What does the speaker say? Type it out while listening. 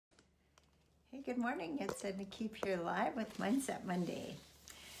Good morning. It's Edna Keep here live with Mindset Monday.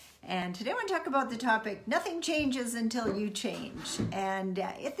 And today I want to talk about the topic, nothing changes until you change. And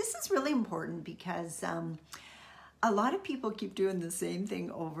this is really important because a lot of people keep doing the same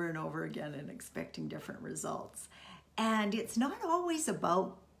thing over and over again and expecting different results. And it's not always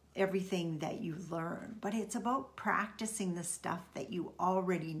about everything that you learn, but it's about practicing the stuff that you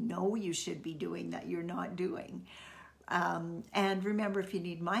already know you should be doing that you're not doing. And remember, if you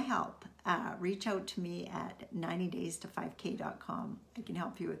need my help, reach out to me at 90daysto5k.com. I can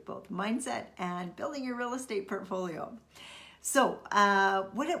help you with both mindset and building your real estate portfolio. So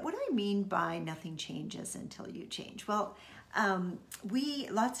what do I mean by nothing changes until you change? Well, we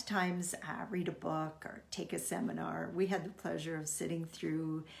lots of times read a book or take a seminar. We had the pleasure of sitting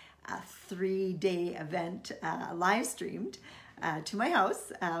through a 3-day event live streamed to my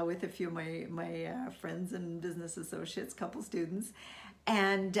house with a few of my friends and business associates, couple students.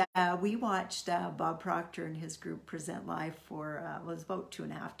 And we watched Bob Proctor and his group present live for, it was about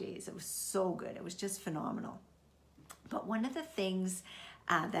 2.5 days. It was so good. It was just phenomenal. But one of the things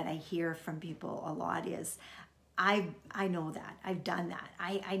that I hear from people a lot is, I know that, I've done that,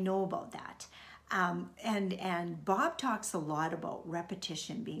 I know about that. And Bob talks a lot about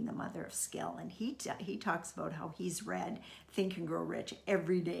repetition being the mother of skill. And he talks about how he's read Think and Grow Rich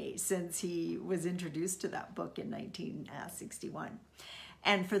every day since he was introduced to that book in 1961.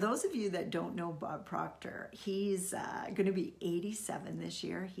 And for those of you that don't know Bob Proctor, he's going to be 87 this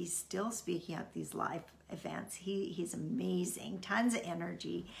year. He's still speaking at these live events. He's amazing, tons of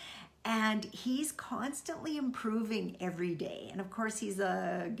energy. And he's constantly improving every day. And of course, he's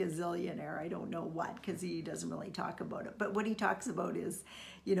a gazillionaire. I don't know what, because he doesn't really talk about it. But what he talks about is,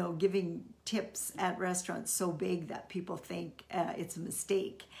 you know, giving tips at restaurants so big that people think it's a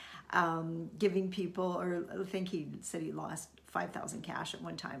mistake. Giving people, or I think he said he lost 5,000 cash at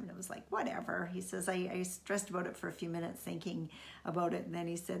one time, and it was like, whatever. He says, I stressed about it for a few minutes thinking about it, and then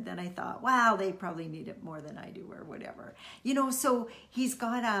he said, then I thought, wow, they probably need it more than I do, or whatever. You know, so he's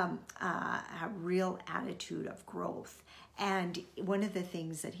got a real attitude of growth. And one of the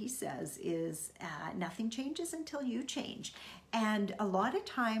things that he says is, nothing changes until you change. And a lot of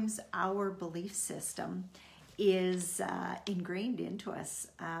times our belief system is ingrained into us,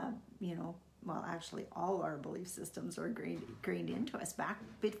 you know, well, actually all our belief systems are ingrained into us back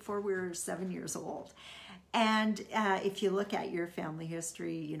before we were 7 years old. And if you look at your family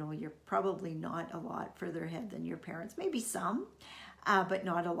history, you know, you're probably not a lot further ahead than your parents, maybe some, but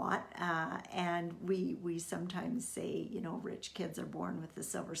not a lot. And we sometimes say, you know, rich kids are born with a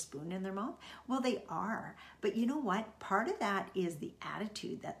silver spoon in their mouth. Well, they are. But you know what? Part of that is the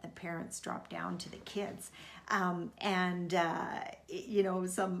attitude that the parents drop down to the kids. You know,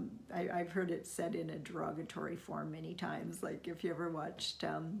 I've heard it said in a derogatory form many times, like if you ever watched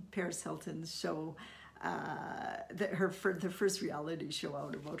Paris Hilton's show, the first reality show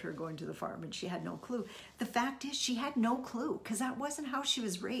out about her going to the farm, and she had no clue. The fact is, she had no clue, because that wasn't how she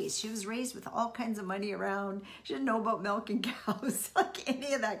was raised. She was raised with all kinds of money around. She didn't know about milking cows, like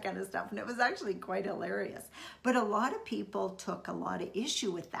any of that kind of stuff, and it was actually quite hilarious. But a lot of people took a lot of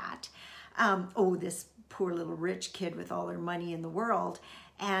issue with that. Oh, this poor little rich kid with all their money in the world.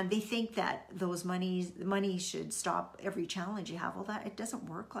 And they think that those money should stop every challenge you have. Well, it doesn't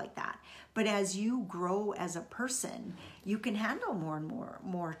work like that. But as you grow as a person, you can handle more and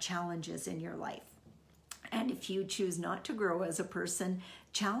more challenges in your life. And if you choose not to grow as a person,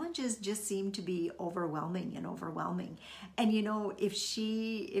 challenges just seem to be overwhelming. And you know, if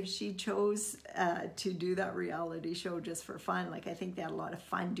she chose to do that reality show just for fun, like I think they had a lot of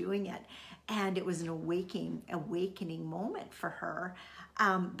fun doing it, and it was an awakening moment for her.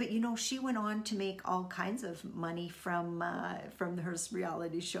 But you know, she went on to make all kinds of money from her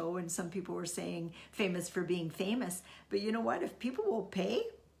reality show, and some people were saying famous for being famous. But you know what? If people will pay,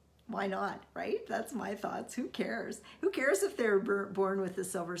 why not, right? That's my thoughts. Who cares? Who cares if they're born with a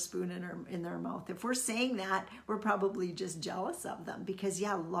silver spoon in their mouth? If we're saying that, we're probably just jealous of them, because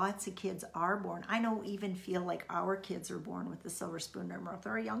yeah, lots of kids are born. I don't even feel like our kids are born with a silver spoon in their mouth,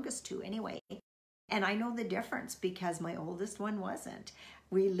 our youngest two anyway. And I know the difference because my oldest one wasn't.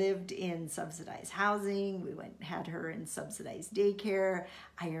 We lived in subsidized housing. We had her in subsidized daycare.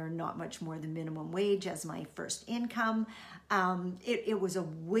 I earned not much more than minimum wage as my first income. It was a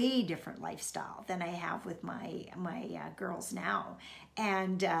way different lifestyle than I have with my girls now.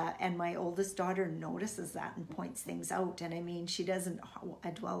 And my oldest daughter notices that and points things out. And I mean, she doesn't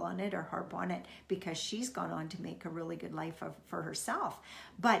dwell on it or harp on it, because she's gone on to make a really good life for herself.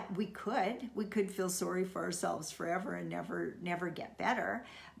 But we could feel sorry for ourselves forever and never get better.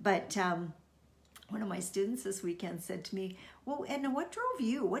 But one of my students this weekend said to me, well, Edna, what drove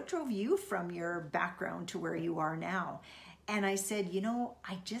you? What drove you from your background to where you are now? And I said, you know,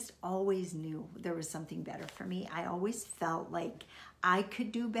 I just always knew there was something better for me. I always felt like I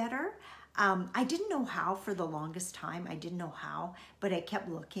could do better. I didn't know how for the longest time. I didn't know how, but I kept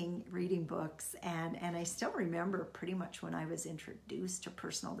looking, reading books, and I still remember pretty much when I was introduced to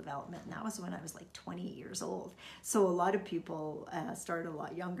personal development, and that was when I was like 28 years old. So a lot of people started a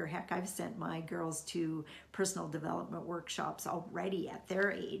lot younger. Heck, I've sent my girls to personal development workshops already at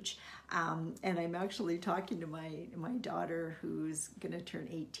their age. And I'm actually talking to my daughter, who's going to turn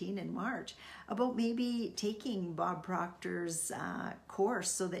 18 in March, about maybe taking Bob Proctor's course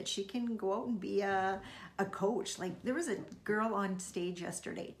so that she can go out and be a coach. Like, there was a girl on stage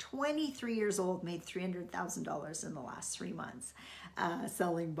yesterday, 23 years old, made $300,000 in the last 3 months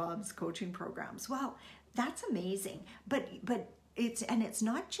selling Bob's coaching programs. Well, that's amazing. But it's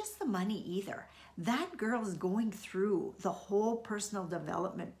not just the money either. That girl is going through the whole personal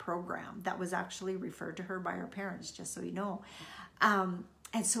development program that was actually referred to her by her parents, just so you know.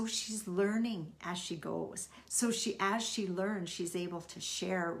 And so she's learning as she goes. So as she learns, she's able to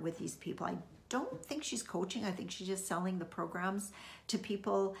share with these people. I don't think she's coaching. I think she's just selling the programs to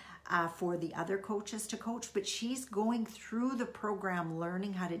people for the other coaches to coach, but she's going through the program,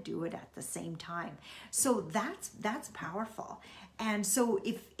 learning how to do it at the same time. So that's powerful. And so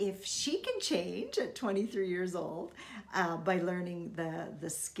if she can change at 23 years old by learning the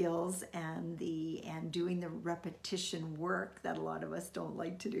skills and doing the repetition work that a lot of us don't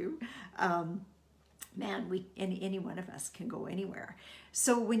like to do, man, any one of us can go anywhere.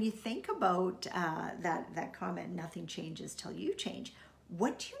 So when you think about that comment, nothing changes till you change,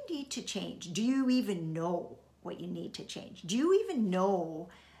 what do you need to change? Do you even know what you need to change? Do you even know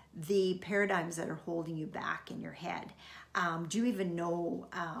the paradigms that are holding you back in your head? Do you even know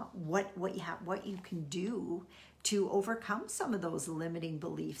what you can do to overcome some of those limiting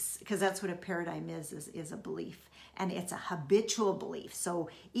beliefs? Because that's what a paradigm is a belief, and it's a habitual belief. So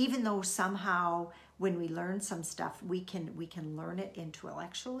even though somehow when we learn some stuff, we can learn it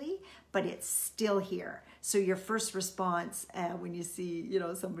intellectually, but it's still here. So your first response when you see,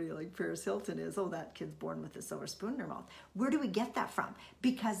 somebody like Paris Hilton is, oh, that kid's born with a silver spoon in her mouth. Where do we get that from?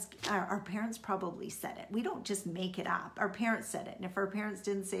 Because our parents probably said it. We don't just make it up. Our parents said it. And if our parents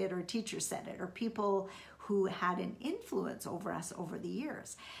didn't say it, our teachers said it, or people who had an influence over us over the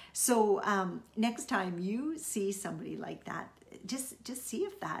years. So next time you see somebody like that, just see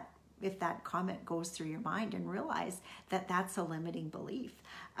if that comment goes through your mind, and realize that that's a limiting belief.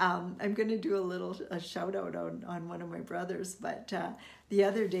 I'm going to do a shout out on one of my brothers, but the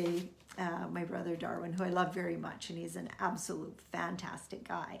other day, my brother Darwin, who I love very much, and he's an absolute fantastic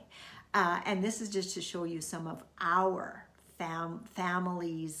guy. And this is just to show you some of our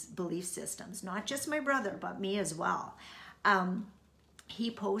family's belief systems, not just my brother, but me as well. He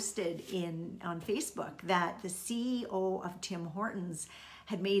posted on Facebook that the CEO of Tim Hortons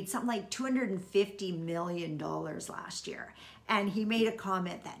had made something like $250 million last year. And he made a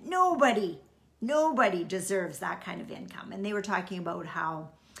comment that nobody deserves that kind of income. And they were talking about how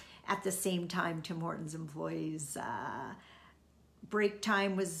at the same time Tim Hortons employees' break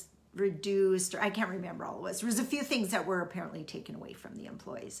time was reduced, or I can't remember all it was. There was a few things that were apparently taken away from the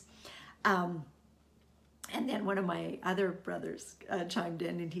employees. And then one of my other brothers chimed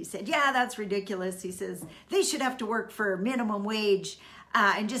in, and he said, yeah, that's ridiculous. He says, they should have to work for minimum wage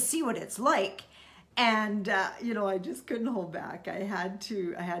and just see what it's like. And, I just couldn't hold back. I had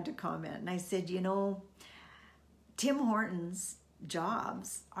to comment. And I said, Tim Hortons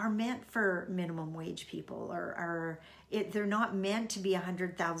jobs are meant for minimum wage people, they're not meant to be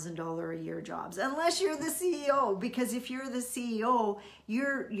 $100,000 a year jobs, unless you're the CEO. Because if you're the CEO,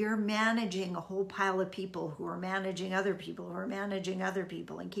 you're managing a whole pile of people who are managing other people who are managing other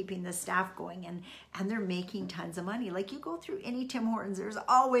people, and keeping the staff going, and they're making tons of money. Like, you go through any Tim Hortons, there's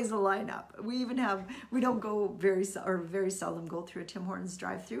always a lineup. We don't go very seldom go through a Tim Hortons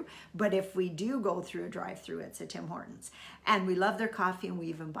drive-through, but if we do go through a drive-through, it's a Tim Hortons, and we love their coffee, and we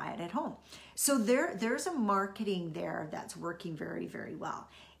even buy it at home. So there's a marketing there that's working very, very well.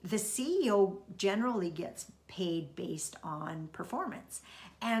 The CEO generally gets paid based on performance.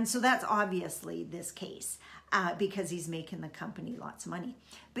 And so that's obviously this case because he's making the company lots of money.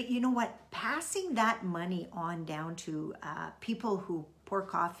 But you know what? Passing that money on down to people who pour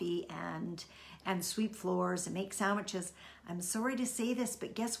coffee and sweep floors and make sandwiches, I'm sorry to say this,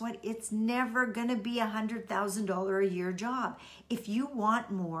 but guess what? It's never going to be $100,000 a year job. If you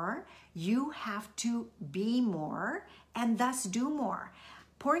want more, you have to be more and thus do more.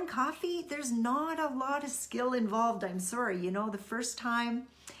 Pouring coffee, there's not a lot of skill involved. I'm sorry. The first time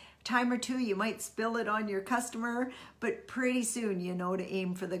time or two, you might spill it on your customer, but pretty soon you know to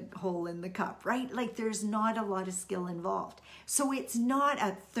aim for the hole in the cup, right? Like there's not a lot of skill involved. So it's not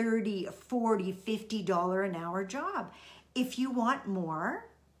a $30, $40, $50 an hour job. If you want more,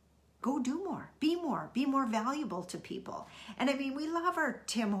 go do more, be more valuable to people. And I mean, we love our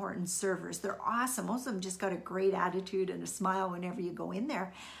Tim Hortons servers. They're awesome. Most of them just got a great attitude and a smile whenever you go in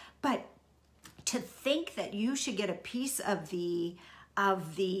there. But to think that you should get a piece of the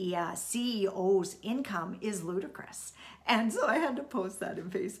CEO's income is ludicrous. And so I had to post that in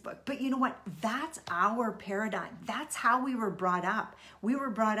Facebook. But you know what? That's our paradigm. That's how we were brought up. We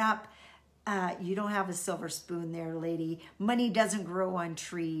were brought up, you don't have a silver spoon there, lady. Money doesn't grow on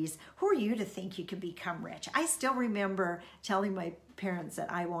trees. Who are you to think you could become rich? I still remember telling my parents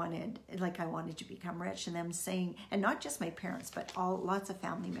that I wanted to become rich, and them saying, and not just my parents, but lots of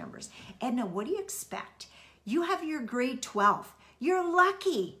family members, Edna, what do you expect? You have your grade 12. You're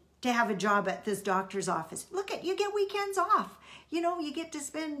lucky to have a job at this doctor's office. You get weekends off. You know, you get to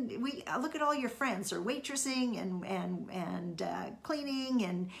look at all your friends are waitressing and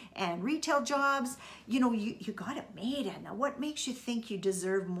cleaning and retail jobs. You know, you got it made, Edna. What makes you think you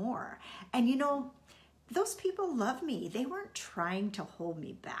deserve more? And you know, those people love me. They weren't trying to hold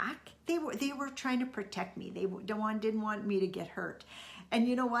me back. They were trying to protect me. They didn't want me to get hurt. And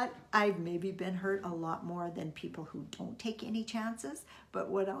you know what? I've maybe been hurt a lot more than people who don't take any chances. But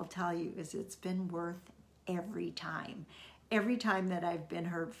what I'll tell you is it's been worth every time. Every time that I've been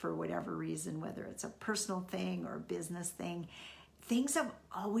hurt for whatever reason, whether it's a personal thing or a business thing, things have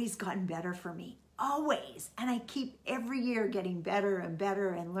always gotten better for me. Always. And I keep every year getting better and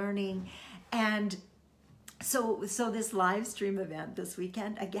better and learning. And so this live stream event this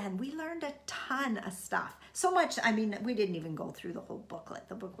weekend, again, we learned a ton of stuff. So much, I mean, we didn't even go through the whole booklet.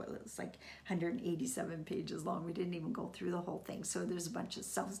 The booklet was like 187 pages long. We didn't even go through the whole thing. So there's a bunch of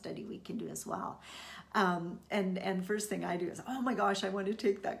self-study we can do as well. And first thing I do is, oh my gosh, I want to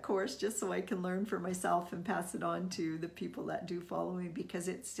take that course just so I can learn for myself and pass it on to the people that do follow me, because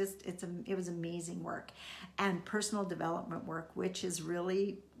it was amazing work. And personal development work, which has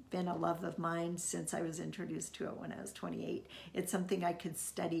really been a love of mine since I was introduced to it when I was 28. It's something I could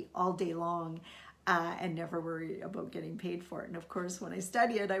study all day long and never worry about getting paid for it. And of course, when I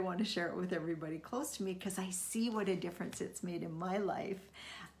study it, I want to share it with everybody close to me because I see what a difference it's made in my life.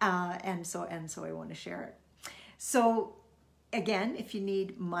 And so I want to share it. So again, if you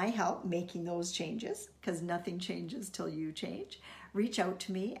need my help making those changes, because nothing changes till you change, reach out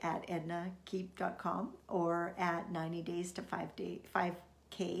to me at ednakeep.com or at 90days to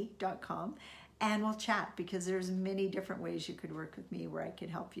 5k.com, and we'll chat, because there's many different ways you could work with me where I could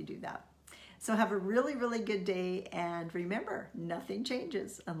help you do that. So have a really, really good day, and remember, nothing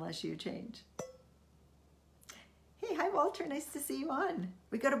changes unless you change. Hey, hi Walter, nice to see you on.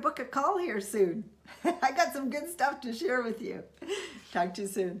 We got to book a call here soon. I got some good stuff to share with you. Talk to you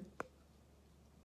soon.